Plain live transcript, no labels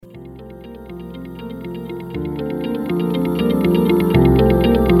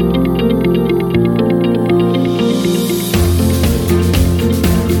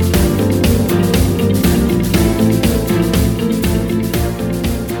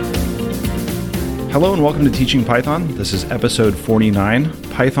Hello and welcome to Teaching Python. This is episode 49,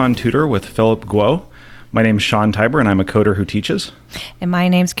 Python Tutor with Philip Guo. My name is Sean Tiber and I'm a coder who teaches. And my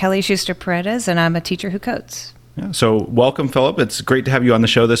name's Kelly Schuster-Paredes and I'm a teacher who codes. Yeah, so welcome, Philip. It's great to have you on the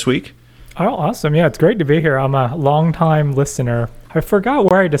show this week. Oh, awesome. Yeah, it's great to be here. I'm a longtime listener. I forgot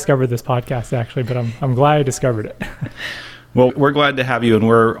where I discovered this podcast, actually, but I'm glad I discovered it. Well, we're glad to have you, and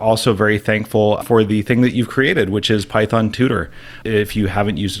we're also very thankful for the thing that you've created, which is Python Tutor. If you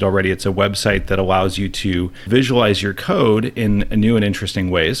haven't used it already, it's a website that allows you to visualize your code in new and interesting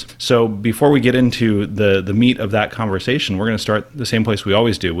ways. So before we get into the meat of that conversation, we're going to start the same place we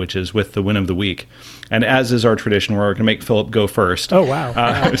always do, which is with the win of the week. And as is our tradition, we're going to make Philip go first. Oh, wow.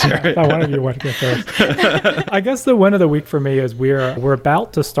 I thought one of you went to go first. I guess the win of the week for me is we're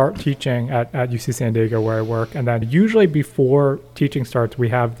about to start teaching at UC San Diego where I work. And then usually before teaching starts, we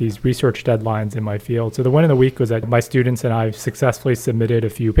have these research deadlines in my field. So the win of the week was that my students and I successfully submitted a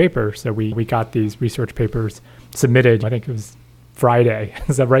few papers. So we got these research papers submitted, I think it was Friday,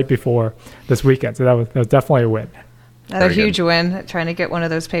 so right before this weekend. So that was definitely a win. That's a huge win, trying to get one of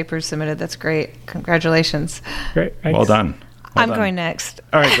those papers submitted. That's great. Congratulations. Great. Thanks. Well done. I'm going next.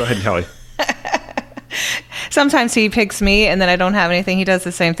 All right, go ahead, Kelly. Sometimes he picks me and then I don't have anything. He does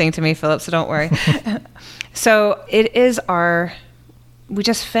the same thing to me, Philip, so don't worry. So it is we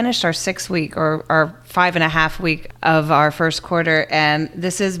just finished our 6 week or our 5.5 week of our first quarter. And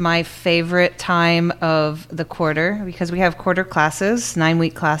this is my favorite time of the quarter because we have quarter classes,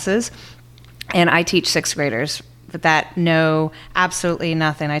 9-week classes, and I teach 6th graders that know absolutely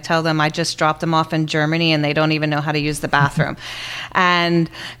nothing. I tell them I just dropped them off in Germany and they don't even know how to use the bathroom. And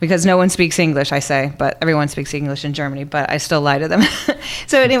because no one speaks English, I say, but everyone speaks English in Germany, but I still lie to them.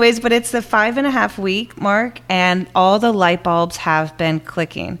 So anyways, but it's the 5.5 week mark and all the light bulbs have been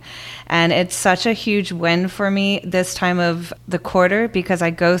clicking. And it's such a huge win for me this time of the quarter because I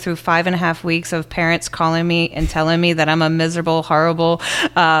go through 5.5 weeks of parents calling me and telling me that I'm a miserable, horrible,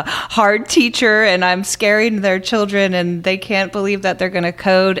 hard teacher and I'm scaring their children and they can't believe that they're going to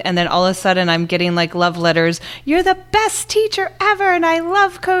code. And then all of a sudden I'm getting like love letters. You're the best teacher ever and I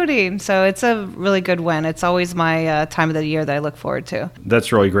love coding. So it's a really good win. It's always my time of the year that I look forward to.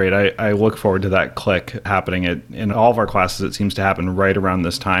 That's really great. I look forward to that click happening. In all of our classes, it seems to happen right around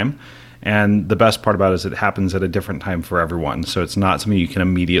this time. And the best part about it is it happens at a different time for everyone. So it's not something you can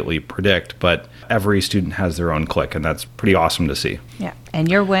immediately predict, but every student has their own click, and that's pretty awesome to see. Yeah.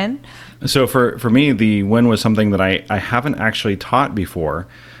 And your win? So for me, the win was something that I haven't actually taught before,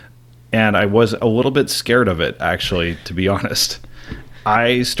 and I was a little bit scared of it, actually, to be honest.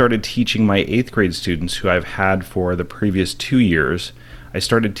 I started teaching my 8th grade students who I've had for the previous 2 years. I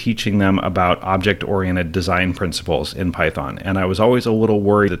started teaching them about object-oriented design principles in Python. And I was always a little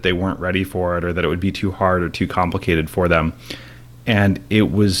worried that they weren't ready for it or that it would be too hard or too complicated for them. And it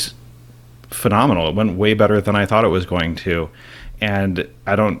was phenomenal. It went way better than I thought it was going to. And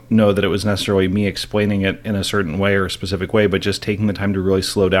I don't know that it was necessarily me explaining it in a certain way or a specific way, but just taking the time to really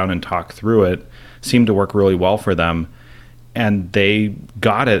slow down and talk through it seemed to work really well for them. And they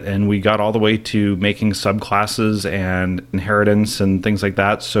got it, and we got all the way to making subclasses and inheritance and things like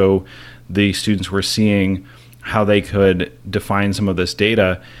that. So the students were seeing how they could define some of this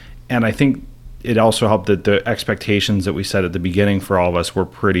data. And I think it also helped that the expectations that we set at the beginning for all of us were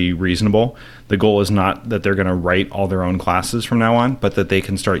pretty reasonable. The goal is not that they're going to write all their own classes from now on, but that they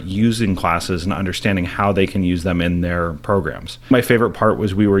can start using classes and understanding how they can use them in their programs. My favorite part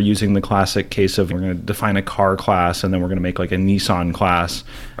was we were using the classic case of we're going to define a car class and then we're going to make like a Nissan class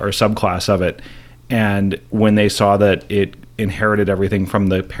or a subclass of it. And when they saw that it inherited everything from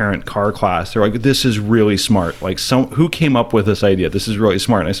the parent car class, they're like, this is really smart. Like, who came up with this idea? This is really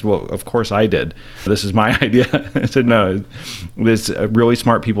smart. And I said, well, of course I did. This is my idea. I said, no, there's really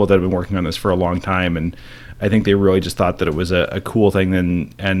smart people that have been working on this for a long time. And I think they really just thought that it was a cool thing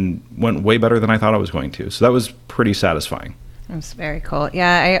and went way better than I thought it was going to. So that was pretty satisfying. That's very cool.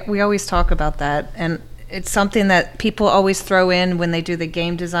 Yeah, we always talk about that. And it's something that people always throw in when they do the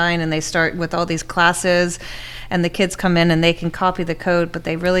game design and they start with all these classes and the kids come in and they can copy the code, but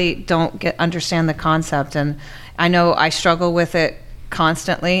they really don't understand the concept. And I know I struggle with it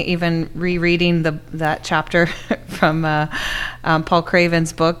constantly, even rereading that chapter from Paul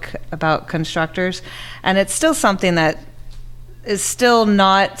Craven's book about constructors. And it's still something that is still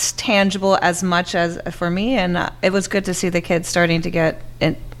not tangible as much as for me. And it was good to see the kids starting to get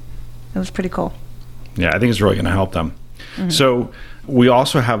it. It was pretty cool. Yeah, I think it's really going to help them. Mm-hmm. So we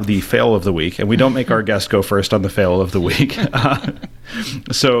also have the fail of the week, and we don't make our guests go first on the fail of the week.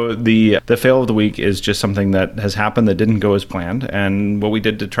 So the fail of the week is just something that has happened that didn't go as planned, and what we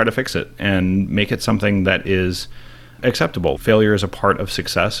did to try to fix it and make it something that is acceptable. Failure is a part of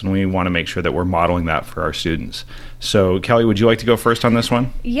success, and we want to make sure that we're modeling that for our students. So, Kelly, would you like to go first on this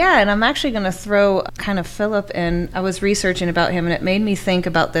one? Yeah, and I'm actually going to throw kind of Philip in. I was researching about him, and it made me think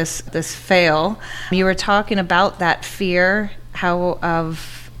about this fail. You were talking about that fear, how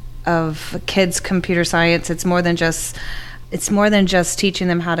of kids' computer science. It's more than just teaching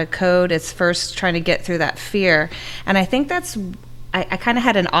them how to code. It's first trying to get through that fear. And I think I kind of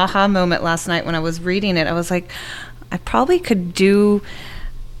had an aha moment last night when I was reading it. I was like, I probably could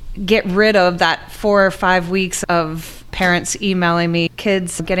get rid of that 4 or 5 weeks of parents emailing me,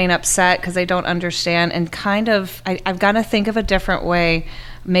 kids getting upset because they don't understand, and kind of, I've got to think of a different way,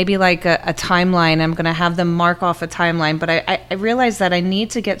 maybe like a timeline. I'm going to have them mark off a timeline, but I realized that I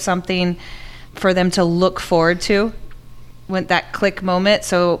need to get something for them to look forward to when that click moment.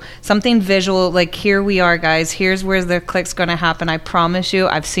 So something visual, like, here we are, guys, here's where the click's going to happen. I promise you,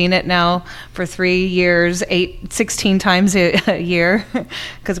 I've seen it now for 3 years, 16 times a year,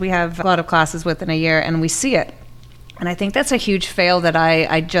 because we have a lot of classes within a year, and we see it. And I think that's a huge fail that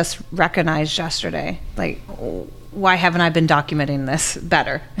I just recognized yesterday. Like, why haven't I been documenting this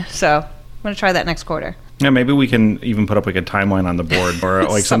better? So I'm going to try that next quarter. Yeah, maybe we can even put up like a timeline on the board, or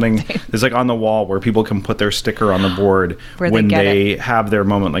like something that's like on the wall where people can put their sticker on the board when they have their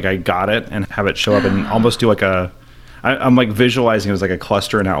moment, like, I got it, and have it show up, and almost do like I'm like visualizing it as like a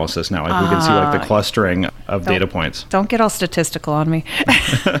cluster analysis now. Like, we can see like the clustering of data points. Don't get all statistical on me.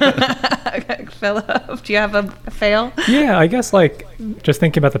 Philip, do you have a fail? Yeah, I guess, like, just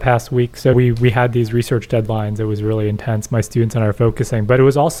thinking about the past week. So we had these research deadlines. It was really intense. My students and I are focusing, but it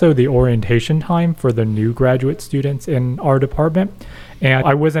was also the orientation time for the new graduate students in our department. And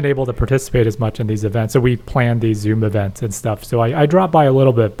I wasn't able to participate as much in these events. So we planned these Zoom events and stuff. So I dropped by a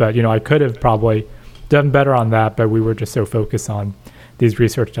little bit, but, I could have probably done better on that, but we were just so focused on these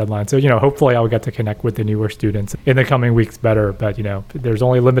research deadlines. So, hopefully I'll get to connect with the newer students in the coming weeks better, but, there's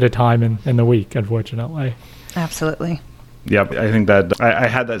only limited time in the week, unfortunately. Absolutely. Yep. I think that I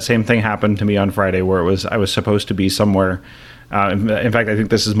had that same thing happen to me on Friday, where I was supposed to be somewhere. In fact, I think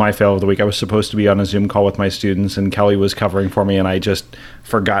this is my fail of the week. I was supposed to be on a Zoom call with my students, and Kelly was covering for me, and I just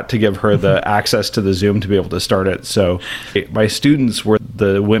forgot to give her the access to the Zoom to be able to start it. So my students were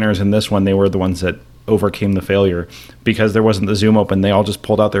the winners in this one. They were the ones that overcame the failure, because there wasn't the Zoom open. They all just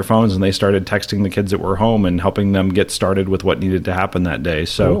pulled out their phones and they started texting the kids that were home and helping them get started with what needed to happen that day.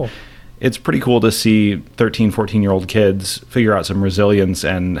 So cool. It's pretty cool to see 13, 14-year-old kids figure out some resilience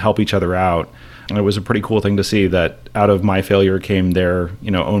and help each other out. And it was a pretty cool thing to see that out of my failure came their,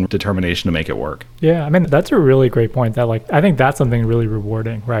 own determination to make it work. Yeah, I mean, that's a really great point. That, like, I think that's something really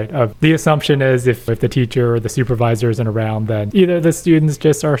rewarding, right? The assumption is if the teacher or the supervisor isn't around, then either the students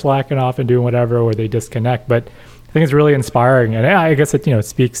just are slacking off and doing whatever, or they disconnect. But I think it's really inspiring. And I guess it,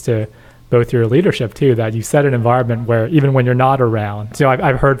 speaks to both your leadership too, that you set an environment where even when you're not around. So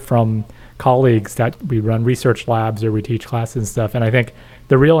I've heard from colleagues that we run research labs or we teach classes and stuff. And I think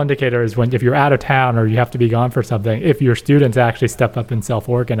the real indicator is if you're out of town or you have to be gone for something, if your students actually step up and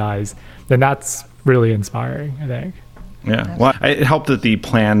self-organize, then that's really inspiring, I think. Yeah. Well, it helped that the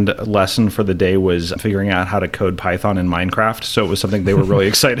planned lesson for the day was figuring out how to code Python in Minecraft. So it was something they were really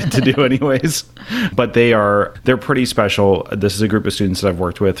excited to do anyways. But they're pretty special. This is a group of students that I've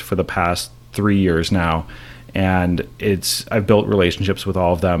worked with for the past 3 years now. And I've built relationships with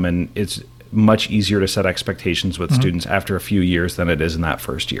all of them, and it's much easier to set expectations with students after a few years than it is in that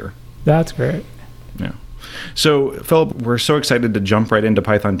first year. That's great. Yeah. So, Philip, we're so excited to jump right into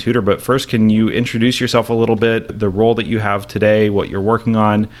Python Tutor, but first, can you introduce yourself a little bit, the role that you have today, what you're working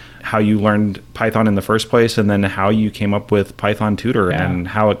on, how you learned Python in the first place, and then how you came up with Python Tutor and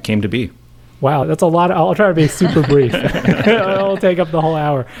how it came to be? Wow, that's a lot. I'll try to be super brief. It'll take up the whole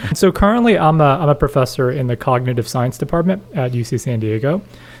hour. So currently, I'm a professor in the cognitive science department at UC San Diego.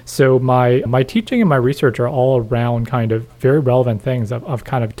 So my teaching and my research are all around kind of very relevant things of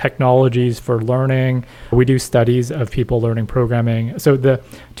kind of technologies for learning. We do studies of people learning programming. So the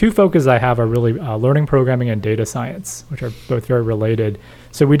two focuses I have are really learning programming and data science, which are both very related.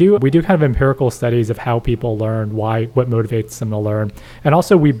 So we do kind of empirical studies of how people learn, what motivates them to learn. And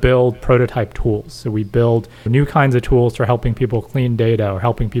also we build prototype tools. So we build new kinds of tools for helping people clean data, or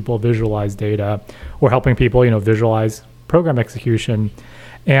helping people visualize data, or helping people, visualize program execution.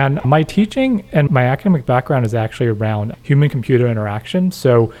 And my teaching and my academic background is actually around human-computer interaction.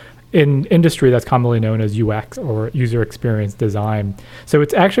 So in industry that's commonly known as UX, or user experience design. So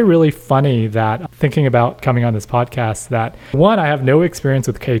it's actually really funny that, thinking about coming on this podcast, that one, I have no experience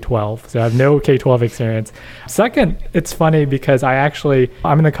with K-12, so I have no K-12 experience. Second, it's funny because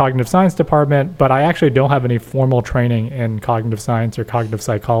I'm in the cognitive science department, but I actually don't have any formal training in cognitive science or cognitive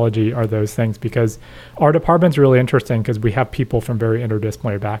psychology or those things, because our department's really interesting because we have people from very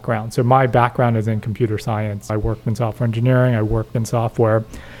interdisciplinary backgrounds. So my background is in computer science. I worked in software engineering, I worked in software.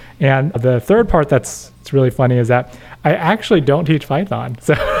 And the third part that's really funny is that I actually don't teach Python.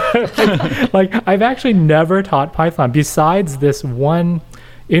 So like I've actually never taught Python besides this one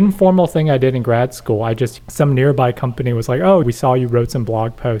informal thing I did in grad school. Some nearby company was like, oh, we saw you wrote some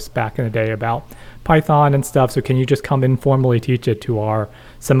blog posts back in the day about Python and stuff. So can you just come informally teach it to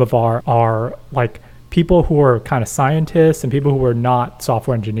some of our like people who are kind of scientists and people who are not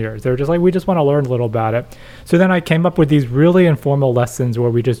software engineers. They're just like, we just want to learn a little about it. So then I came up with these really informal lessons where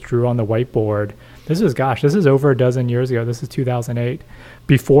we just drew on the whiteboard. This is over a dozen years ago. This is 2008,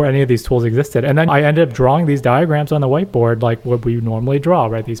 before any of these tools existed. And then I ended up drawing these diagrams on the whiteboard like what we normally draw,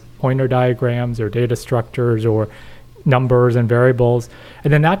 right? These pointer diagrams or data structures or numbers and variables.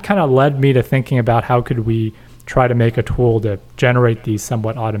 And then that kind of led me to thinking about how could we try to make a tool to generate these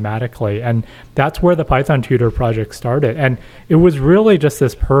somewhat automatically. And that's where the Python Tutor project started. And it was really just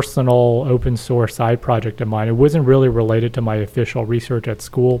this personal open source side project of mine. It wasn't really related to my official research at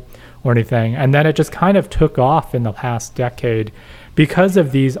school or anything. And then it just kind of took off in the past decade because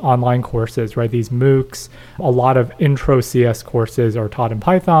of these online courses, right? These MOOCs, a lot of intro CS courses are taught in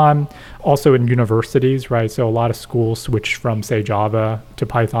Python, also in universities, right? So a lot of schools switched from, say, Java to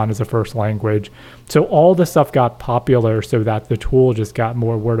Python as a first language. So all this stuff got popular so that the tool just got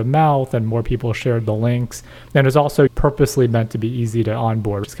more word of mouth and more people shared the links. And it's also purposely meant to be easy to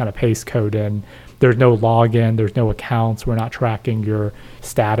onboard, just kind of paste code in. There's no login, there's no accounts. We're not tracking your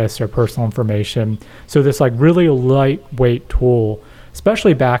status or personal information. So this like really lightweight tool,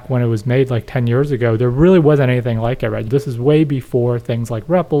 especially back when it was made like 10 years ago, there really wasn't anything like it, right? This is way before things like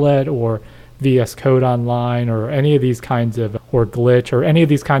Replit or VS Code Online or any of these kinds of, or Glitch or any of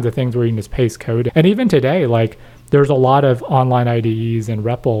these kinds of things where you can just paste code. And even today, like there's a lot of online IDEs and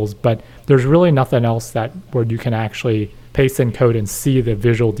REPLs, but there's really nothing else where you can actually paste in code and see the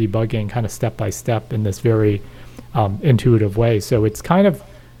visual debugging kind of step by step in this very intuitive way. So it's kind of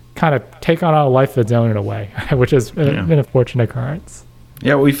taken on a life of its own in a way, which has been a fortunate occurrence.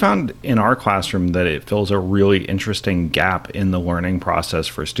 Yeah, we found in our classroom that it fills a really interesting gap in the learning process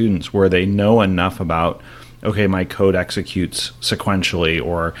for students where they know enough about, okay, my code executes sequentially,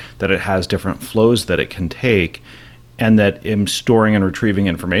 or that it has different flows that it can take, and that I'm storing and retrieving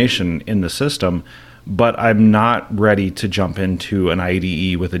information in the system, but I'm not ready to jump into an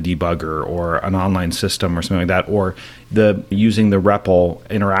IDE with a debugger or an online system or something like that, or using the REPL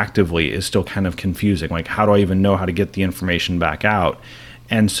interactively is still kind of confusing. Like, how do I even know how to get the information back out?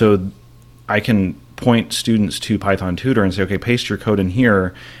 And so I can point students to Python Tutor and say, okay, paste your code in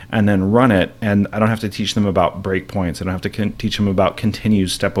here and then run it. And I don't have to teach them about breakpoints. I don't have to teach them about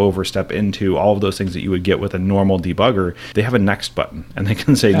continues, step over, step into, all of those things that you would get with a normal debugger. They have a next button and they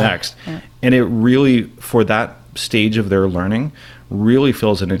can say next. Yeah. And it really, for that stage of their learning, really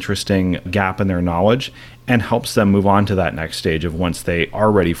fills an interesting gap in their knowledge and helps them move on to that next stage of once they are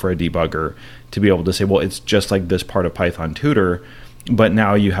ready for a debugger to be able to say, well, it's just like this part of Python Tutor, but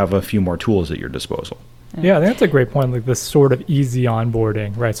now you have a few more tools at your disposal. Yeah, I think that's a great point, like this sort of easy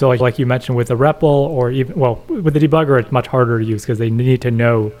onboarding, right? So like you mentioned with a REPL, or even, well, with the debugger, it's much harder to use because they need to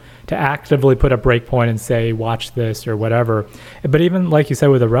know to actively put a breakpoint and say, watch this or whatever. But even like you said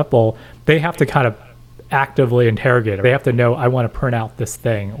with a REPL, they have to kind of actively interrogate it. They have to know, I want to print out this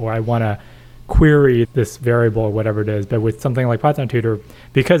thing, or I want to query this variable or whatever it is. But with something like Python Tutor,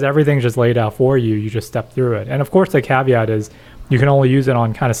 because everything's just laid out for you, you just step through it. And of course, the caveat is you can only use it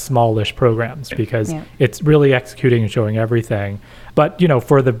on kind of smallish programs because it's really executing and showing everything. But,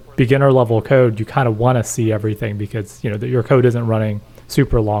 for the beginner level code, you kind of want to see everything because, your code isn't running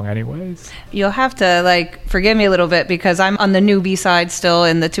super long anyways. You'll have to forgive me a little bit because I'm on the newbie side still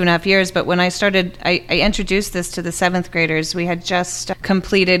in the 2.5 years. But when I started, I introduced this to the 7th graders. We had just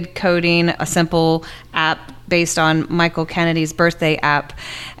completed coding a simple app based on Michael Kennedy's birthday app.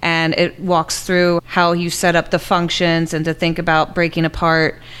 And it walks through how you set up the functions and to think about breaking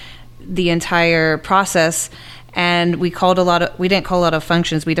apart the entire process. And we didn't call a lot of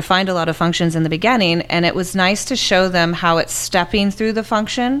functions. We defined a lot of functions in the beginning, and it was nice to show them how it's stepping through the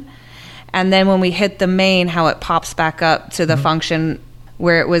function. And then when we hit the main, how it pops back up to the function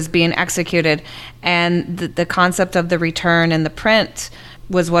where it was being executed. And the concept of the return and the print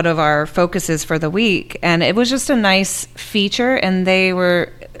was one of our focuses for the week. And it was just a nice feature, and they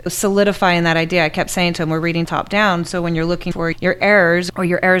were solidifying that idea. I kept saying to him, we're reading top down. So when you're looking for your errors or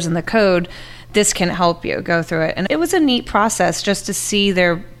your errors in the code, this can help you go through it. And it was a neat process just to see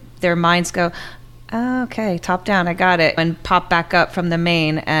their minds go, oh, okay, top down, I got it, and pop back up from the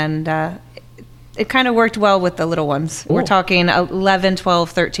main. And it kind of worked well with the little ones. Cool. We're talking 11,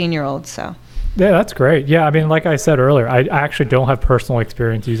 12, 13-year-olds. So. Yeah, that's great. Yeah, I mean, like I said earlier, I actually don't have personal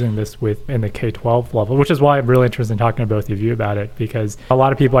experience using this in the K-12 level, which is why I'm really interested in talking to both of you about it, because a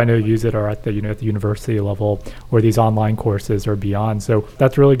lot of people I know use it are at the at the university level or these online courses or beyond. So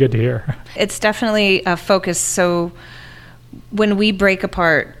that's really good to hear. It's definitely a focus. So when we break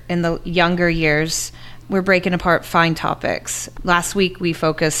apart in the younger years, we're breaking apart fine topics. Last week, we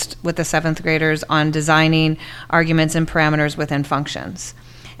focused with the 7th graders on designing arguments and parameters within functions.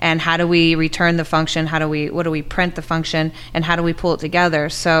 And how do we return the function? What do we print the function? And how do we pull it together?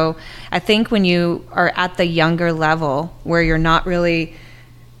 So I think when you are at the younger level where you're not really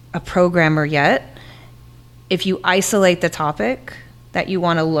a programmer yet, if you isolate the topic that you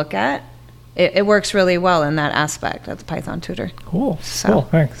want to look at, it works really well in that aspect of the Python tutor. Cool. Cool.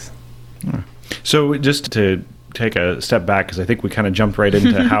 Thanks. Yeah. So just to take a step back, because I think we kind of jumped right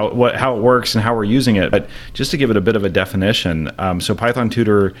into how it works and how we're using it. But just to give it a bit of a definition, so Python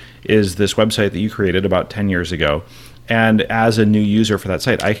Tutor is this website that you created about 10 years ago. And as a new user for that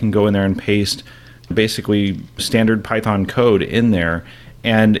site, I can go in there and paste basically standard Python code in there,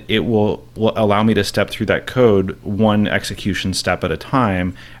 and it will allow me to step through that code one execution step at a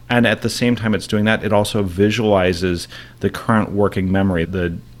time. And at the same time it's doing that, it also visualizes the current working memory,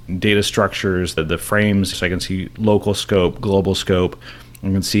 the data structures, the frames, so I can see local scope, global scope. I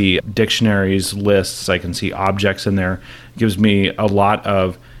can see dictionaries, lists. I can see objects in there. It gives me a lot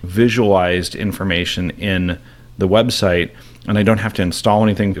of visualized information in the website, and I don't have to install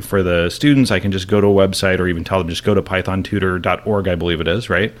anything for the students. I can just go to a website, or even tell them just go to pythontutor.org, I believe it is,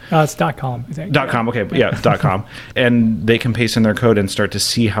 right? It's .com, I think. .com, okay, yeah, .com. And they can paste in their code and start to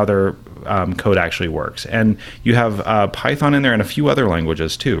see how their code actually works. And you have Python in there and a few other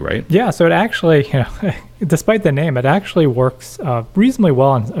languages too, right? Yeah, so it actually, despite the name, it actually works reasonably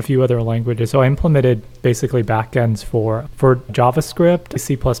well in a few other languages. So I implemented basically backends for JavaScript,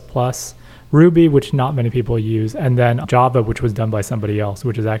 C++, Ruby, which not many people use, and then Java, which was done by somebody else,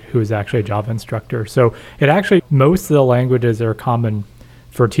 who is actually a Java instructor. So it actually, most of the languages that are common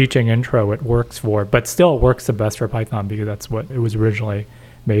for teaching intro, it works for, but still it works the best for Python because that's what it was originally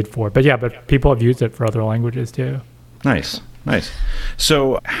made for. But yeah, but people have used it for other languages too. Nice.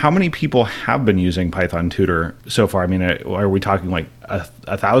 So how many people have been using Python Tutor so far? I mean, are we talking like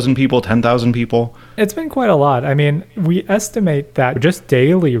 1,000 people, 10,000 people? It's been quite a lot. I mean, we estimate that just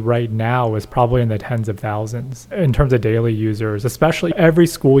daily right now is probably in the tens of thousands in terms of daily users, especially every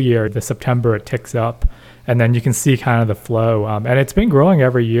school year, the September, it ticks up. And then you can see kind of the flow. And it's been growing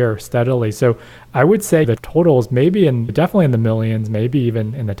every year steadily. So I would say the total is definitely in the millions, maybe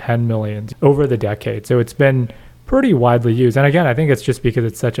even in the 10 millions over the decade. So it's been pretty widely used. And again, I think it's just because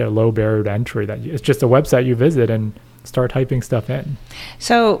it's such a low barrier to entry that it's just a website you visit and start typing stuff in.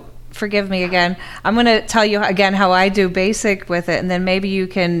 So forgive me again. I'm going to tell you again how I do basic with it, and then maybe you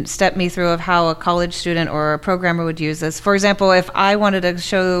can step me through of how a college student or a programmer would use this. For example, if I wanted to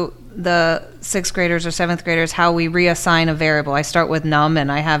show the 6th graders or 7th graders how we reassign a variable, I start with num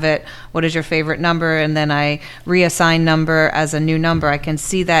and I have it, what is your favorite number? And then I reassign number as a new number. I can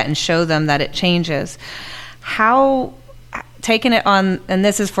see that and show them that it changes. How, taking it on, and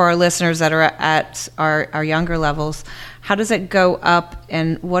this is for our listeners that are at our younger levels, how does it go up,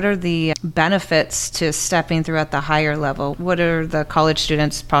 and what are the benefits to stepping through at the higher level? What are the college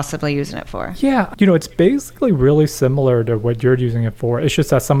students possibly using it for? Yeah, it's basically really similar to what you're using it for. It's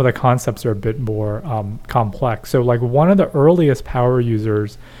just that some of the concepts are a bit more complex. So like one of the earliest power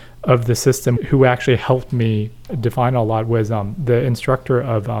users of the system who actually helped me define a lot was the instructor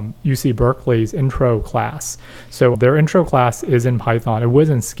of UC Berkeley's intro class. So their intro class is in Python. It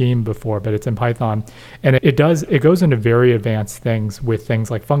was in Scheme before, but it's in Python. And it goes into very advanced things with things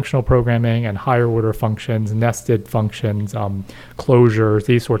like functional programming and higher order functions, nested functions, closures,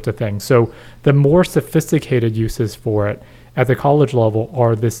 these sorts of things. So the more sophisticated uses for it at the college level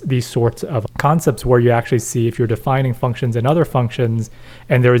are these sorts of concepts where you actually see if you're defining functions and other functions,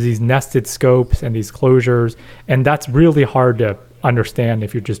 and there's these nested scopes and these closures, and that's really hard to understand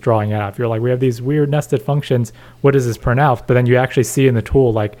if you're just drawing it out. If you're like, we have these weird nested functions, what does this print out? But then you actually see in the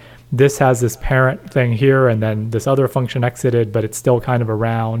tool, like this has this parent thing here and then this other function exited, but it's still kind of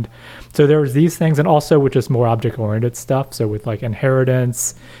around. So there's these things, and also with just more object-oriented stuff. So with like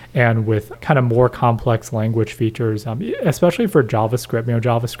inheritance and with kind of more complex language features, especially for JavaScript,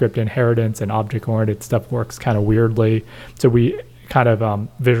 JavaScript inheritance and object-oriented stuff works kind of weirdly. So we kind of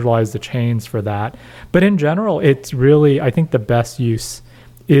visualize the chains for that. But in general, it's really, I think the best use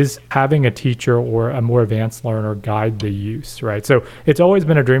is having a teacher or a more advanced learner guide the use, right? So it's always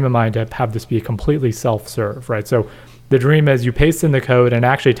been a dream of mine to have this be completely self-serve, right? So the dream is you paste in the code and it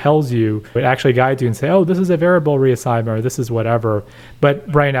actually tells you, it actually guides you and say, oh, this is a variable reassignment or this is whatever. But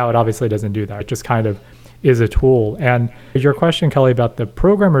right now it obviously doesn't do that. It just kind of is a tool. And your question, Kelly, about the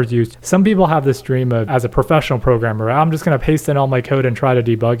programmer's use, some people have this dream of, as a professional programmer, I'm just going to paste in all my code and try to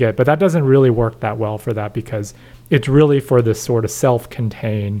debug it. But that doesn't really work that well for that, because it's really for this sort of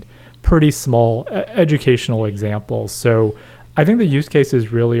self-contained, pretty small educational examples. So I think the use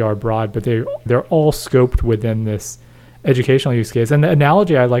cases really are broad, but they're all scoped within this educational use case. And the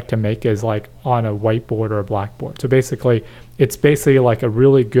analogy I like to make is like on a whiteboard or a blackboard. So basically, it's basically like a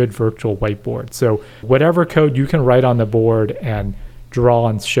really good virtual whiteboard. So whatever code you can write on the board and draw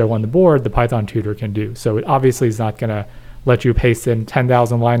and show on the board, the Python tutor can do. So it obviously is not going to let you paste in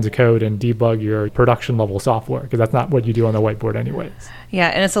 10,000 lines of code and debug your production level software, because that's not what you do on the whiteboard anyways. Yeah,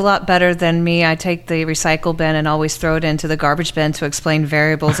 and it's a lot better than me. I take the recycle bin and always throw it into the garbage bin to explain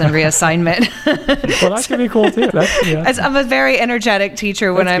variables and reassast. Well, that could be cool too. I'm a very energetic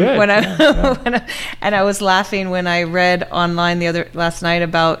teacher and I was laughing when I read online last night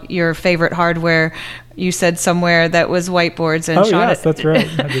about your favorite hardware. You said somewhere that was whiteboards, and Sean, yes, that's right.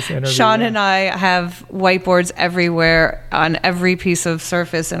 Sean and I have whiteboards everywhere on every piece of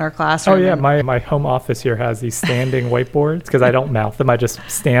surface in our classroom. Oh yeah, my home office here has these standing whiteboards because I don't mount them. I just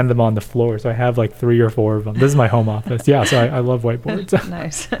stand them on the floor. So I have like 3 or 4 of them. This is my home office. Yeah, so I love whiteboards.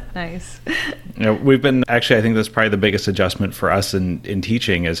 Nice. We've been actually, I think that's probably the biggest adjustment for us in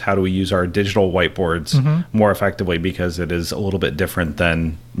teaching is how do we use our digital whiteboards more effectively, because it is a little bit different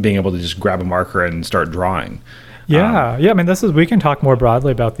than being able to just grab a marker and start drawing. Yeah. I mean, we can talk more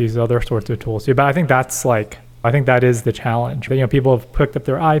broadly about these other sorts of tools too, but I think that is the challenge. People have picked up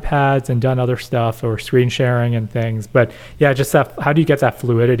their iPads and done other stuff or screen sharing and things. But yeah, just how do you get that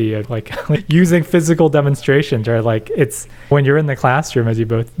fluidity of like using physical demonstrations, or like it's when you're in the classroom, as you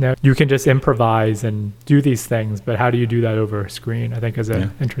both know, you can just improvise and do these things. But how do you do that over a screen? I think is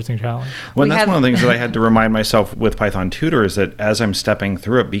an interesting challenge. Well, that's one of the things that I had to remind myself with Python Tutor is that as I'm stepping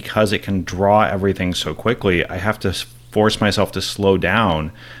through it, because it can draw everything so quickly, I have to force myself to slow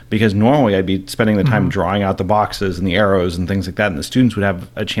down, because normally I'd be spending the time drawing out the boxes and the arrows and things like that, and the students would have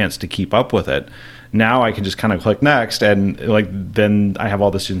a chance to keep up with it. Now I can just kind of click next, and then I have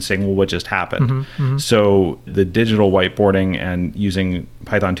all the students saying, well, what just happened? So the digital whiteboarding and using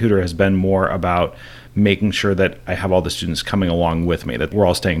Python Tutor has been more about making sure that I have all the students coming along with me, that we're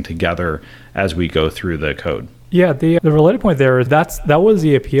all staying together as we go through the code. Yeah, the related point there is that was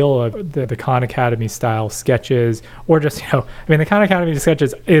the appeal of the Khan Academy style sketches, or just, the Khan Academy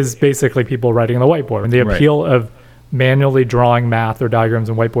sketches is basically people writing on the whiteboard. And the appeal of manually drawing math or diagrams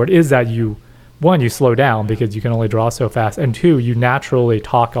on whiteboard is that you slow down because you can only draw so fast, and 2, you naturally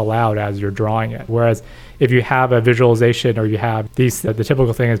talk aloud as you're drawing it. Whereas if you have a visualization, or you have the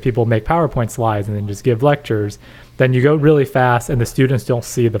typical thing is people make PowerPoint slides and then just give lectures, then you go really fast and the students don't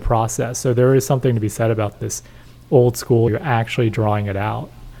see the process. So there is something to be said about this old school, you're actually drawing it out.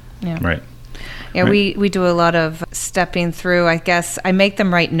 Yeah. Right. Yeah, we do a lot of stepping through. I guess I make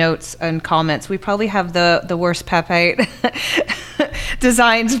them write notes and comments. We probably have the worst PEP8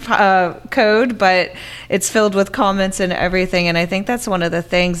 designed code, but it's filled with comments and everything. And I think that's one of the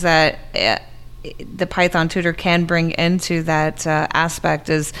things that the Python tutor can bring into that aspect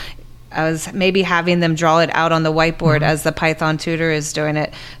is as maybe having them draw it out on the whiteboard as the Python tutor is doing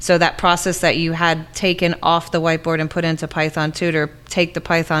it. So that process that you had taken off the whiteboard and put into Python tutor, take the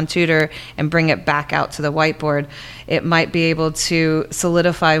Python tutor and bring it back out to the whiteboard. It might be able to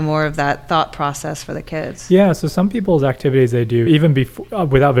solidify more of that thought process for the kids. Yeah, so some people's activities they do, even before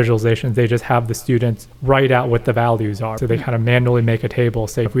without visualizations, they just have the students write out what the values are. So they kind of manually make a table.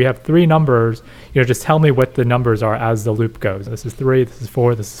 Say, if we have 3 numbers, just tell me what the numbers are as the loop goes. This is 3, this is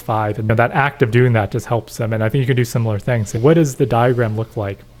 4, this is 5. And that act of doing that just helps them. And I think you can do similar things. So what does the diagram look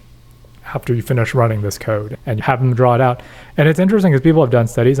like after you finish running this code, and have them draw it out? And it's interesting because people have done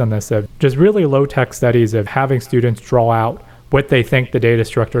studies on this, of just really low-tech studies of having students draw out what they think the data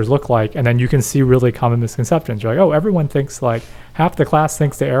structures look like, and then you can see really common misconceptions. You're like, oh, everyone thinks like half the class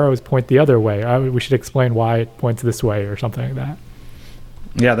thinks the arrows point the other way. We should explain why it points this way, or something like that.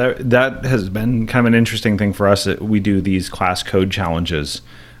 Yeah, that has been kind of an interesting thing for us. We do these class code challenges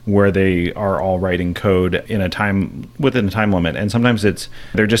where they are all writing code within a time limit, and sometimes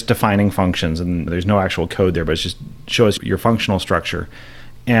they're just defining functions and there's no actual code there, but it's just show us your functional structure.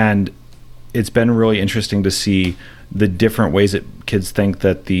 And it's been really interesting to see the different ways that kids think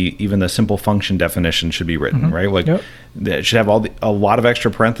that even the simple function definition should be written, right? Like it should have a lot of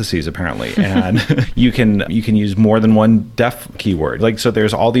extra parentheses apparently, and you can use more than one def keyword. Like, so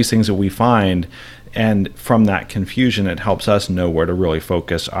there's all these things that we find, and from that confusion, it helps us know where to really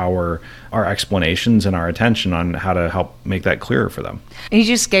focus our explanations and our attention on how to help make that clearer for them. You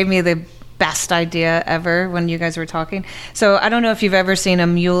just gave me the best idea ever when you guys were talking. So I don't know if you've ever seen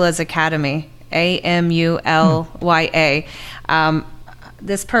Amula's Academy, AMULYA.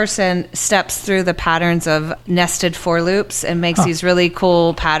 This person steps through the patterns of nested for loops and makes these really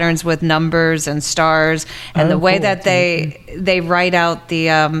cool patterns with numbers and stars, and the way that they write out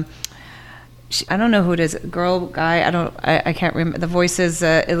the I don't know who it is, girl, guy, I can't remember. The voice is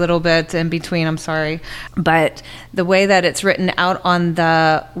a little bit in between, I'm sorry. But the way that it's written out on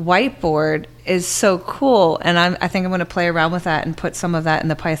the whiteboard is so cool. And I think I'm going to play around with that and put some of that in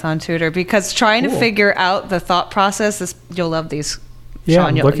the Python tutor, because trying to figure out the thought process, you'll love these. Yeah,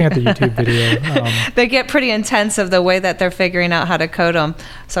 Sean, I'm looking at the YouTube video. They get pretty intense of the way that they're figuring out how to code them.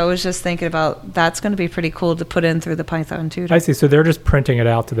 So I was just thinking about that's going to be pretty cool to put in through the Python tutor. I see. So they're just printing it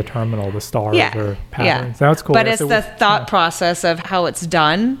out to the terminal, the stars or patterns. That's cool. But it's the thought process of how it's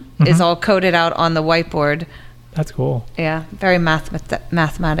done is all coded out on the whiteboard. That's cool. Yeah, very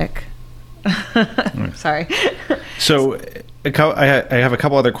mathematic. Sorry. So I have a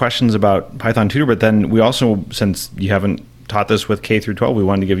couple other questions about Python tutor, but then we also, since you haven't taught this with K through 12, we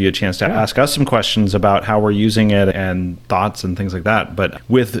wanted to give you a chance to ask us some questions about how we're using it and thoughts and things like that. But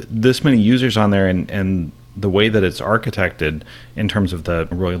with this many users on there and the way that it's architected in terms of the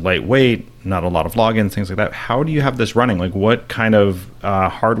really lightweight, not a lot of logins, things like that, how do you have this running? Like, what kind of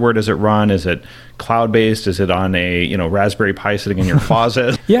hardware does it run? Is it cloud-based? Is it on a Raspberry Pi sitting in your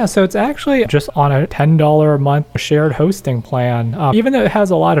closet? Yeah, so it's actually just on a $10 a month shared hosting plan. Even though it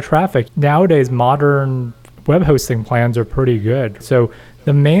has a lot of traffic, nowadays modern web hosting plans are pretty good. So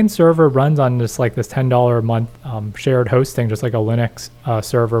the main server runs on this $10 a month shared hosting, just like a Linux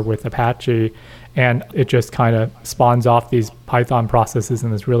server with Apache, and it just kind of spawns off these Python processes in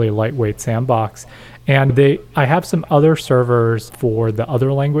this really lightweight sandbox. And I have some other servers for the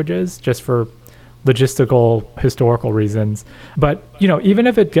other languages, just for logistical, historical reasons. But, even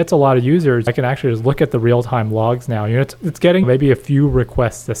if it gets a lot of users, I can actually just look at the real-time logs now. It's getting maybe a few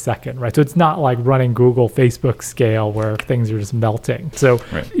requests a second, right? So it's not like running Google, Facebook scale where things are just melting. So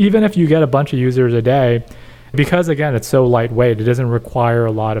even if you get a bunch of users a day, because again, it's so lightweight, it doesn't require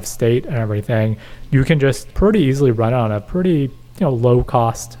a lot of state and everything, you can just pretty easily run it on a pretty,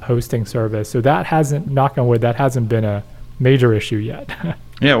 low-cost hosting service. So that hasn't, knock on wood, that hasn't been a major issue yet.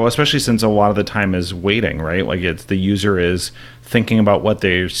 Yeah, well, especially since a lot of the time is waiting, right? Like the user is thinking about what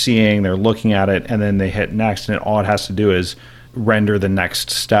they're seeing, they're looking at it, and then they hit next, and all it has to do is render the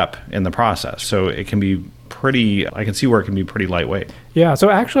next step in the process. So it can be I can see where it can be pretty lightweight. Yeah, so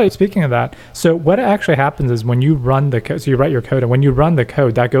actually, speaking of that, so what actually happens is when you run the code, so you write your code, and when you run the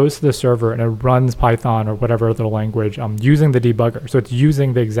code, that goes to the server and it runs Python or whatever other language using the debugger. So it's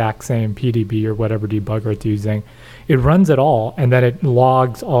using the exact same PDB or whatever debugger it's using. It runs it all, and then it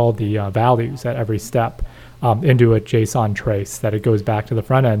logs all the values at every step into a JSON trace that it goes back to the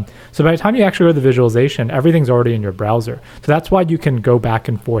front end. So by the time you actually go to the visualization, everything's already in your browser. So that's why you can go back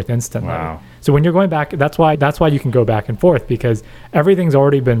and forth instantly. Wow. So when you're going back, that's why you can go back and forth, because everything's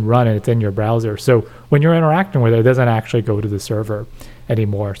already been run and it's in your browser. So when you're interacting with it, it doesn't actually go to the server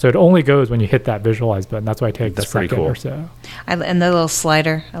anymore. So it only goes when you hit that visualize button. That's why it takes a second or so. And the little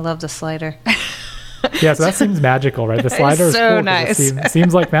slider. I love the slider. Yeah, so that seems magical, right? The slider is so cool. Nice. It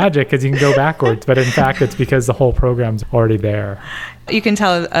seems like magic because you can go backwards, but in fact, it's because the whole program's already there. You can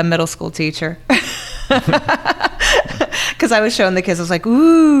tell a middle school teacher. Because I was showing the kids, I was like,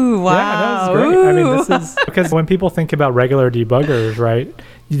 ooh, wow. Yeah, that was great. Ooh. I mean, this is because when people think about regular debuggers, right,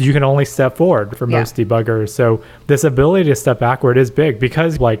 you can only step forward for most debuggers. So this ability to step backward is big,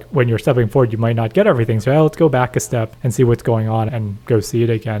 because like when you're stepping forward, you might not get everything. So let's go back a step and see what's going on and go see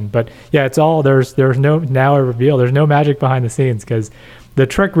it again. But yeah, it's all, there's no, now I reveal, there's no magic behind the scenes, because the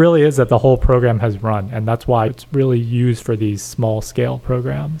trick really is that the whole program has run. And that's why it's really used for these small scale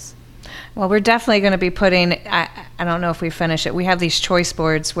programs. Well, we're definitely going to be putting, I don't know if we finish it. We have these choice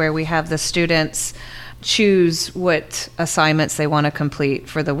boards where we have the students choose what assignments they want to complete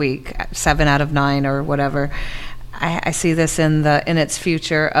for the week, 7 out of 9 or whatever. I see this in its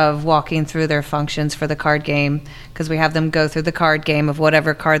future of walking through their functions for the card game, because we have them go through the card game of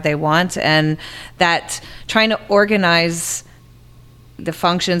whatever card they want, and that trying to organize the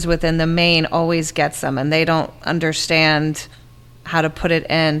functions within the main always gets them, and they don't understand how to put it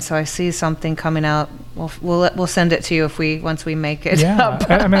in. So I see something coming out. We'll send it to you once we make it up.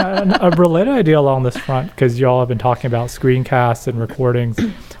 I mean, a related idea along this front, because y'all have been talking about screencasts and recordings.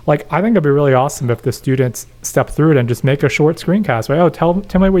 Like, I think it'd be really awesome if the students step through it and just make a short screencast. Like, oh,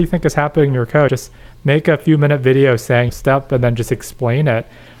 tell me what you think is happening in your code. Just make a few-minute video saying step and then just explain it.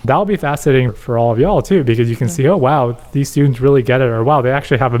 That'll be fascinating for all of y'all too, because you can see, oh, wow, these students really get it, or wow, they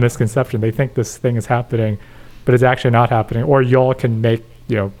actually have a misconception. They think this thing is happening, but it's actually not happening. Or y'all can make,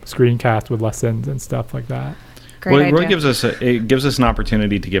 screencasts with lessons and stuff like that. Great well, it idea. really gives us an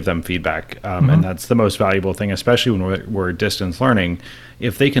opportunity to give them feedback, and that's the most valuable thing, especially when we're distance learning.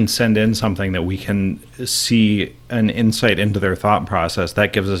 If they can send in something that we can see an insight into their thought process,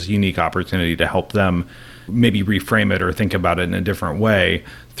 that gives us a unique opportunity to help them maybe reframe it or think about it in a different way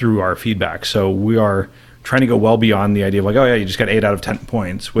through our feedback. So we are trying to go well beyond the idea of like, oh yeah, you just got 8 out of 10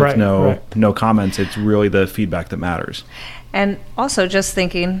 points with no comments. It's really the feedback that matters. And also just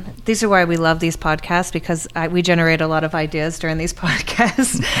thinking, these are why we love these podcasts, because we generate a lot of ideas during these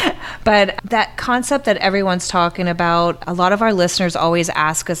podcasts. But that concept that everyone's talking about, a lot of our listeners always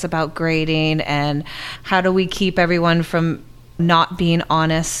ask us about grading and how do we keep everyone from not being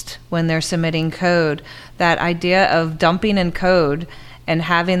honest when they're submitting code. That idea of dumping in code and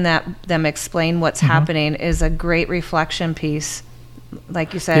having them explain what's happening is a great reflection piece.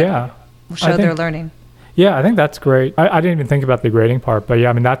 Like you said, will show their learning. Yeah, I think that's great. I didn't even think about the grading part, but yeah,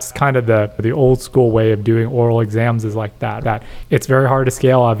 I mean, that's kind of the old school way of doing oral exams is like that it's very hard to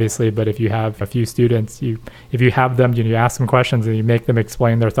scale, obviously, but if you have a few students, if you have them, you ask them questions and you make them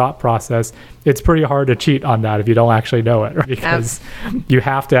explain their thought process, it's pretty hard to cheat on that if you don't actually know it, right? Because you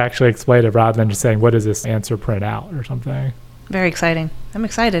have to actually explain it rather than just saying, what does this answer print out or something. Very exciting. I'm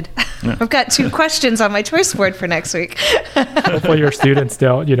excited. Yeah. I've got 2 questions on my choice board for next week. Hopefully your students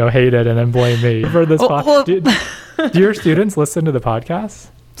don't, hate it and then blame me for this podcast. Do your students listen to the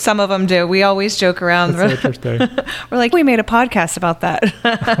podcast? Some of them do. We always joke around. That's so interesting. We're like, we made a podcast about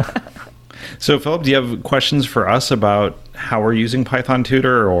that. So, Philip, do you have questions for us about how we're using Python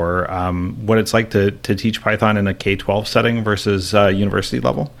Tutor or what it's like to teach Python in a K-12 setting versus university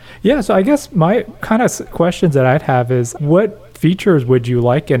level? Yeah, so I guess my kind of questions that I'd have is, what features would you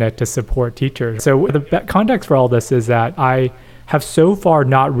like in it to support teachers? So the context for all this is that I have so far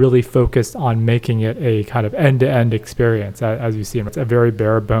not really focused on making it a kind of end-to-end experience. As you see, it's a very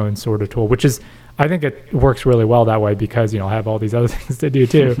bare bones sort of tool, which is, I think it works really well that way because, I have all these other things to do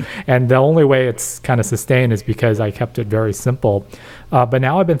too. And the only way it's kind of sustained is because I kept it very simple. But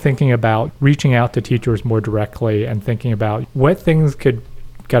now I've been thinking about reaching out to teachers more directly and thinking about what things could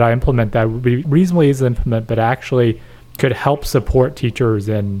I implement that would be reasonably easy to implement, but actually could help support teachers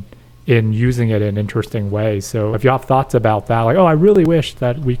in using it in interesting ways. So if you have thoughts about that, like, oh, I really wish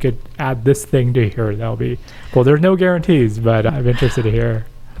that we could add this thing to here, that'll be cool. There's no guarantees, but I'm interested to hear.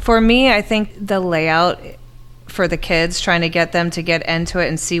 For me, I think the layout for the kids, trying to get them to get into it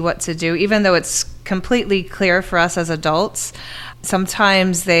and see what to do, even though it's completely clear for us as adults,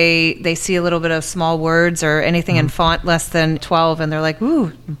 sometimes they see a little bit of small words or anything in font less than 12 and they're like,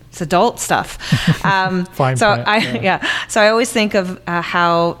 ooh, it's adult stuff. Fine so print, So I always think of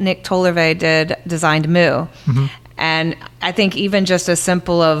how Nick Tollervey designed Moo. And I think even just as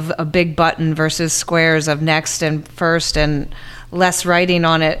simple of a big button versus squares of next and first and less writing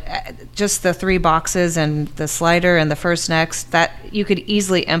on it, just the 3 boxes and the slider and the first next, that you could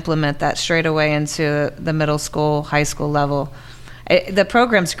easily implement that straight away into the middle school, high school level. The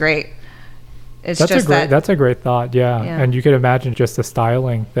program's great. That's a great thought, yeah. And you could imagine just a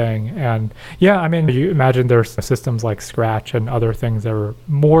styling thing. And yeah, I mean, you imagine there's systems like Scratch and other things that are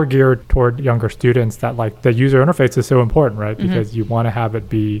more geared toward younger students that like the user interface is so important, right? Because you want to have it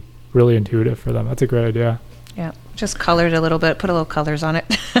be really intuitive for them. That's a great idea. Yeah, just colored a little bit, put a little colors on it.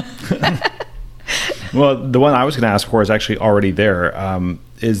 Well, the one I was going to ask for is actually already there,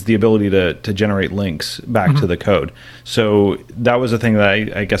 is the ability to generate links back to the code. So that was a thing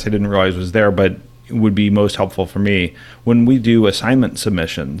that I guess I didn't realize was there, but would be most helpful for me. When we do assignment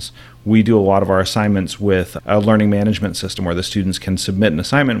submissions, we do a lot of our assignments with a learning management system where the students can submit an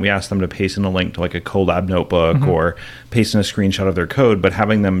assignment. We ask them to paste in a link to like a Colab notebook or paste in a screenshot of their code, but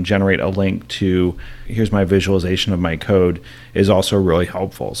having them generate a link to, here's my visualization of my code, is also really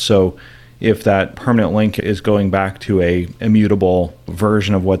helpful. So if that permanent link is going back to a immutable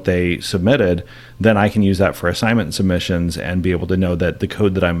version of what they submitted, then I can use that for assignment submissions and be able to know that the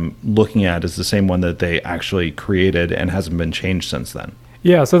code that I'm looking at is the same one that they actually created and hasn't been changed since then.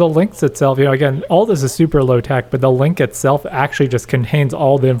 Yeah, so the links itself, again, all this is super low tech, but the link itself actually just contains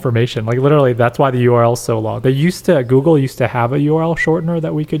all the information. Like literally, that's why the URL is so long. Google used to have a URL shortener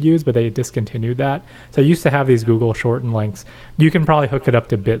that we could use, but they discontinued that. So I used to have these Google shorten links. You can probably hook it up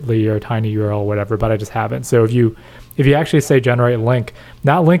to Bitly or TinyURL or whatever, but I just haven't. So if you actually say generate link,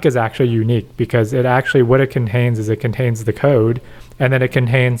 that link is actually unique because what it contains is it contains the code. And then it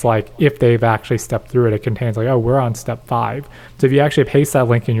contains if they've actually stepped through it, it contains oh, we're on step 5. So if you actually paste that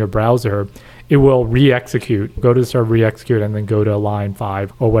link in your browser, it will re-execute, go to the server, re-execute, and then go to line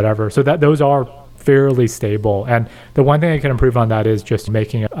 5 or whatever. So those are fairly stable. And the one thing I can improve on that is just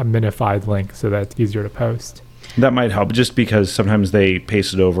making a minified link so that it's easier to post. That might help just because sometimes they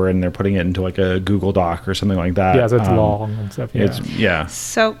paste it over and they're putting it into a Google Doc or something like that. Yeah, so it's long and stuff. Yeah.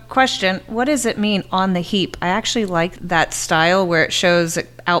 So question, what does it mean on the heap? I actually like that style where it shows it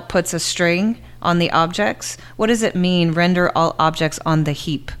outputs a string on the objects. What does it mean, render all objects on the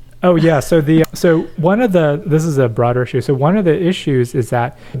heap? Oh yeah, this is a broader issue. So one of the issues is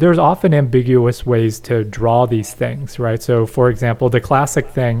that there's often ambiguous ways to draw these things, right? So for example, the classic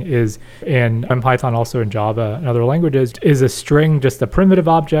thing is in Python, also in Java and other languages, is a string just a primitive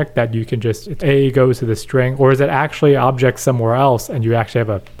object that you can just, A goes to the string, or is it actually an object somewhere else and you actually have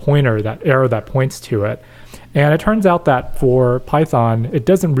a pointer, that arrow that points to it? And it turns out that for Python, it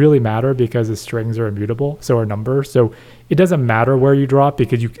doesn't really matter because the strings are immutable, so are numbers. So it doesn't matter where you draw it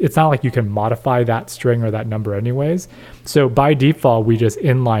because it's not like you can modify that string or that number anyways. So by default, we just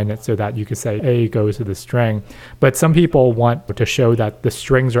inline it so that you can say A goes to the string. But some people want to show that the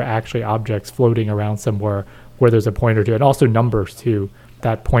strings are actually objects floating around somewhere where there's a pointer to it, and also numbers too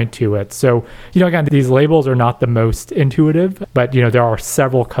that point to it. So, again, these labels are not the most intuitive, but, there are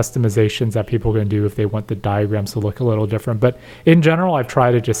several customizations that people can do if they want the diagrams to look a little different. But in general, I've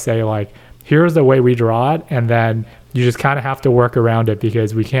tried to just say here's the way we draw it, and then you just kind of have to work around it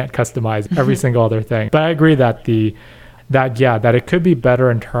because we can't customize every single other thing. But I agree that that it could be better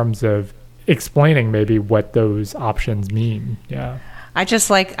in terms of explaining maybe what those options mean. Yeah. I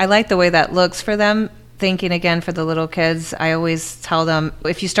like the way that looks for them. Thinking again for the little kids, I always tell them,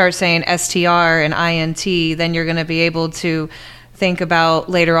 if you start saying str and int, then you're going to be able to think about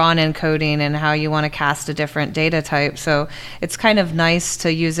later on in coding and how you want to cast a different data type. So it's kind of nice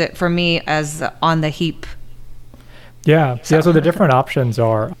to use it for me as on the heap. Yeah. So the different options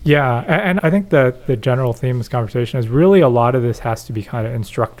are, and I think the general theme of this conversation is really a lot of this has to be kind of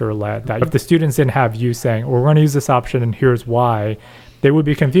instructor led. That if the students didn't have you saying, well, we're going to use this option and here's why, they would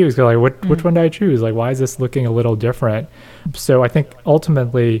be confused. Which one do I choose? Why is this looking a little different? So I think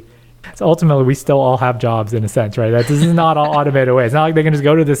ultimately we still all have jobs in a sense, right? This is not all automated way. It's not like they can just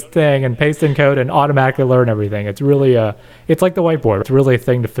go to this thing and paste in code and automatically learn everything. It's really it's like the whiteboard. It's really a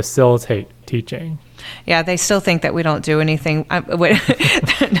thing to facilitate teaching. Yeah, they still think that we don't do anything.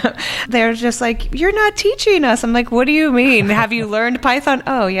 They're just like, you're not teaching us. I'm like, what do you mean? Have you learned Python?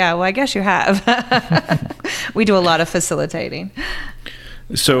 Oh, yeah, well, I guess you have. We do a lot of facilitating.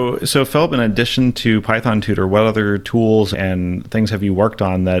 So Philip, in addition to Python Tutor, what other tools and things have you worked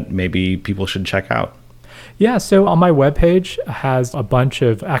on that maybe people should check out? Yeah, so on my webpage has a bunch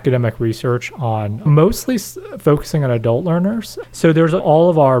of academic research on mostly focusing on adult learners. So there's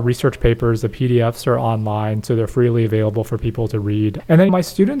all of our research papers, the PDFs are online, so they're freely available for people to read. And then my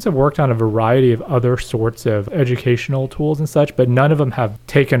students have worked on a variety of other sorts of educational tools and such, but none of them have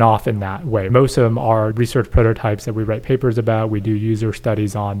taken off in that way. Most of them are research prototypes that we write papers about, we do user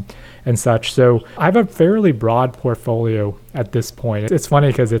studies on and such. So I have a fairly broad portfolio at this point. It's funny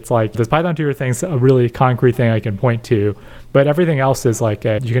because it's this Python Tutor thing's a really concrete thing I can point to, but everything else is you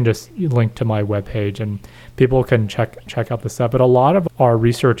can just link to my webpage and people can check out the stuff. But a lot of our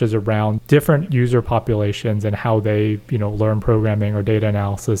research is around different user populations and how they learn programming or data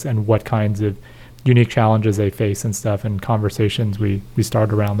analysis and what kinds of unique challenges they face and stuff, and conversations we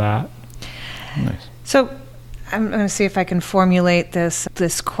start around that. Nice. So I'm going to see if I can formulate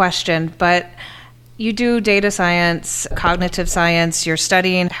this question, but you do data science, cognitive science, you're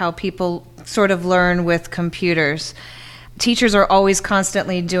studying how people sort of learn with computers. Teachers are always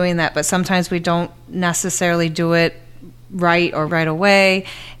constantly doing that, but sometimes we don't necessarily do it right or right away.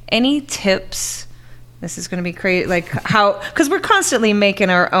 Any tips? This is going to be crazy, because we're constantly making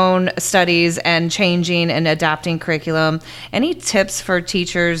our own studies and changing and adapting curriculum. Any tips for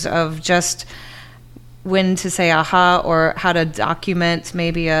teachers of just when to say aha or how to document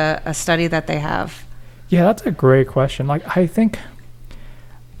maybe a study that they have? Yeah, that's a great question. I think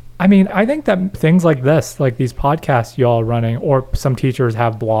that things like this, like these podcasts y'all are running, or some teachers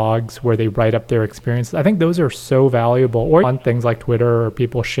have blogs where they write up their experiences. I think those are so valuable, or on things like Twitter or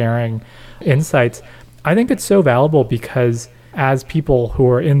people sharing insights. I think it's so valuable because as people who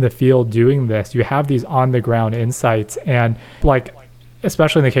are in the field doing this, you have these on the ground insights. And like,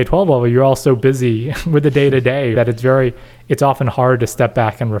 especially in the K-12 level, you're all so busy with the day-to-day that it's often hard to step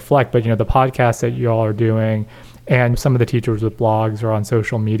back and reflect. But, the podcasts that you all are doing and some of the teachers with blogs or on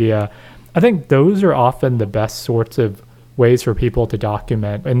social media, I think those are often the best sorts of ways for people to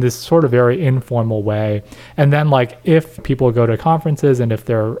document in this sort of very informal way. And then like if people go to conferences and if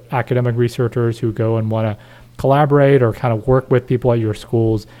they're academic researchers who go and want to collaborate or kind of work with people at your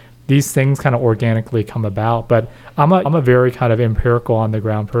schools, these things kind of organically come about. But I'm a very kind of empirical on the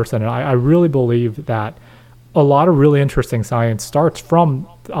ground person. And I really believe that a lot of really interesting science starts from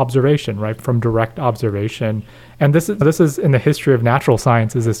observation, right? From direct observation. And this is in the history of natural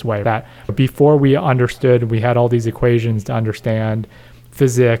science is this way, that before we understood, we had all these equations to understand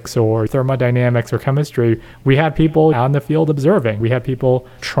physics or thermodynamics or chemistry, we had people out in the field observing. We had people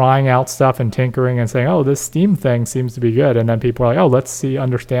trying out stuff and tinkering and saying, oh, this steam thing seems to be good. And then people are like, oh, let's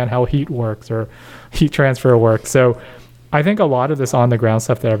understand how heat works or heat transfer works. So I think a lot of this on the ground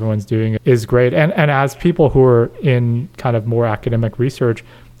stuff that everyone's doing is great. And as people who are in kind of more academic research,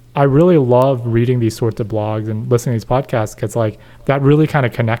 I really love reading these sorts of blogs and listening to these podcasts because like that really kind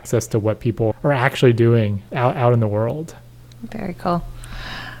of connects us to what people are actually doing out in the world. Very cool.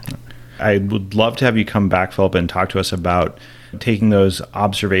 I would love to have you come back, Philip, and talk to us about taking those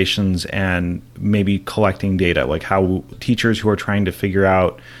observations and maybe collecting data, like how teachers who are trying to figure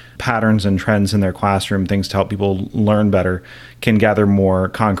out patterns and trends in their classroom, things to help people learn better, can gather more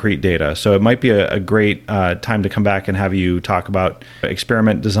concrete data. So it might be a great time to come back and have you talk about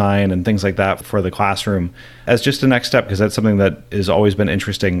experiment design and things like that for the classroom as just a next step, because that's something that has always been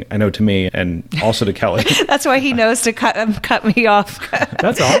interesting, I know, to me and also to Kelly. That's why he knows to cut me off.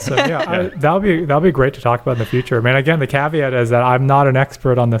 That's awesome. Yeah, that'll be great to talk about in the future. I mean, again, the caveat is that I'm not an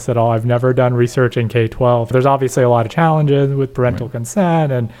expert on this at all. I've never done research in K-12. There's obviously a lot of challenges with parental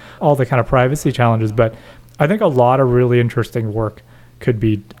consent and all the kind of privacy challenges, but I think a lot of really interesting work could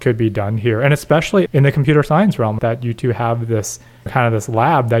be done here, and especially in the computer science realm, that you two have this kind of this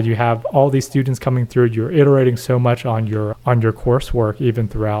lab that you have all these students coming through. You're iterating so much on your coursework even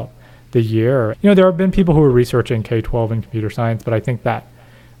throughout the year. There have been people who are researching K-12 and computer science, but I think that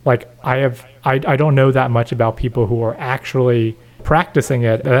like I don't know that much about people who are actually practicing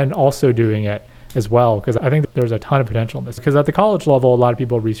it and also doing it as well, because I think there's a ton of potential in this. Because at the college level, a lot of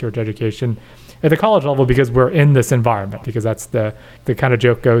people research education at the college level because we're in this environment, because that's the kind of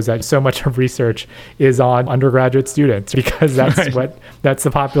joke goes that so much of research is on undergraduate students because that's right. That's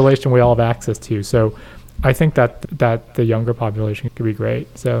the population we all have access to. So I think that the younger population could be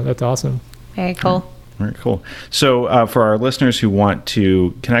great. So that's awesome. Very cool. Very cool. So for our listeners who want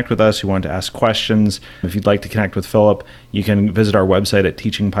to connect with us, who want to ask questions, if you'd like to connect with Philip, you can visit our website at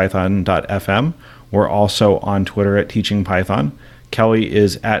teachingpython.fm. We're also on Twitter at teachingpython. Kelly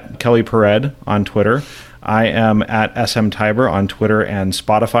is at Kelly Pered on Twitter. I am at SM Tiber on Twitter and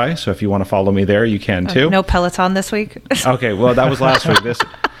Spotify. So if you want to follow me there, you can too. No Peloton this week? Okay, well, that was last week.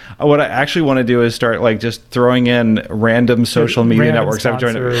 What I actually want to do is start like just throwing in random social media networks I've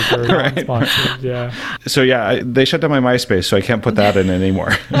joined. Right. Yeah. So yeah, they shut down my MySpace, so I can't put that in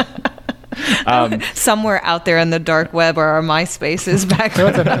anymore. Somewhere out there in the dark web are our MySpaces back. So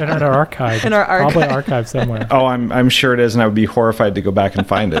it's in our archive. In our archive. Probably archived somewhere. Oh, I'm sure it is, and I would be horrified to go back and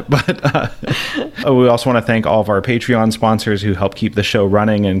find it. But we also want to thank all of our Patreon sponsors who help keep the show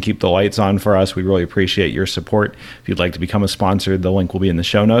running and keep the lights on for us. We really appreciate your support. If you'd like to become a sponsor, the link will be in the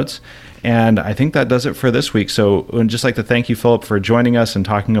show notes. And I think that does it for this week. So I'd just like to thank you, Philip, for joining us and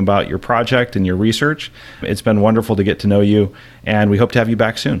talking about your project and your research. It's been wonderful to get to know you, and we hope to have you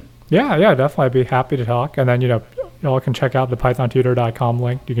back soon. Yeah, definitely. I'd be happy to talk. And then, y'all can check out the pythontutor.com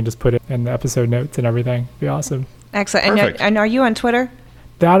link. You can just put it in the episode notes and everything. It'd be awesome. Excellent. And are you on Twitter?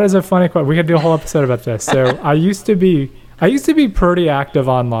 That is a funny question. We could do a whole episode about this. So I used to be pretty active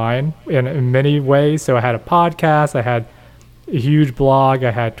online in many ways. So I had a podcast, I had a huge blog,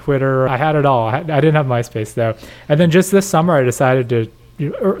 I had Twitter, I had it all. I didn't have MySpace though. And then just this summer, I decided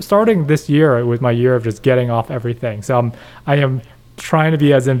to, starting this year, it was my year of just getting off everything. So I am trying to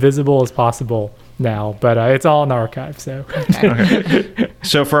be as invisible as possible now, but it's all in the archive. So, okay.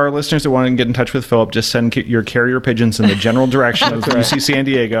 So for our listeners that want to get in touch with Philip, just send your carrier pigeons in the general direction of UC San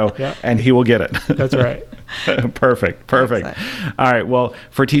Diego, and he will get it. That's right. Perfect. Excellent. All right. Well,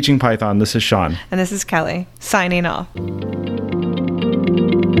 for Teaching Python, this is Sean. And this is Kelly, signing off.